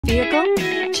Vehicle?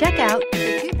 Check out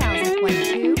the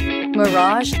 2022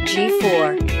 Mirage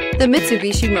G4. The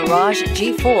Mitsubishi Mirage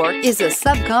G4 is a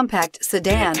subcompact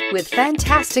sedan with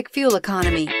fantastic fuel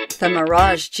economy. The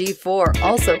Mirage G4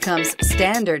 also comes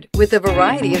standard with a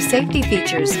variety of safety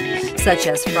features, such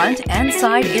as front and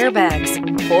side airbags,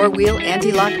 four-wheel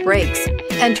anti-lock brakes,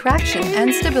 and traction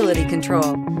and stability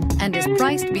control, and is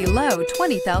priced below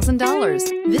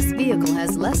 $20,000. This vehicle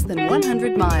has less than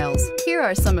 100 miles. Here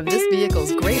are some of this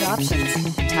vehicle's great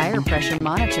options: tire pressure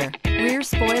monitor, rear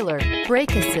spoiler,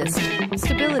 brake assist,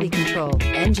 stability control,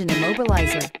 engine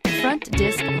immobilizer, front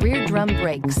disc rear drum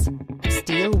brakes,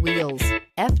 steel wheels,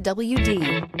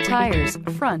 FWD, tires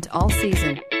front all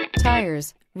season,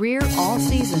 tires rear all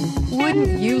season.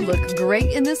 Wouldn't you look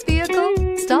great in this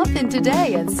vehicle? Stop in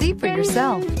today and see for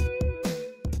yourself.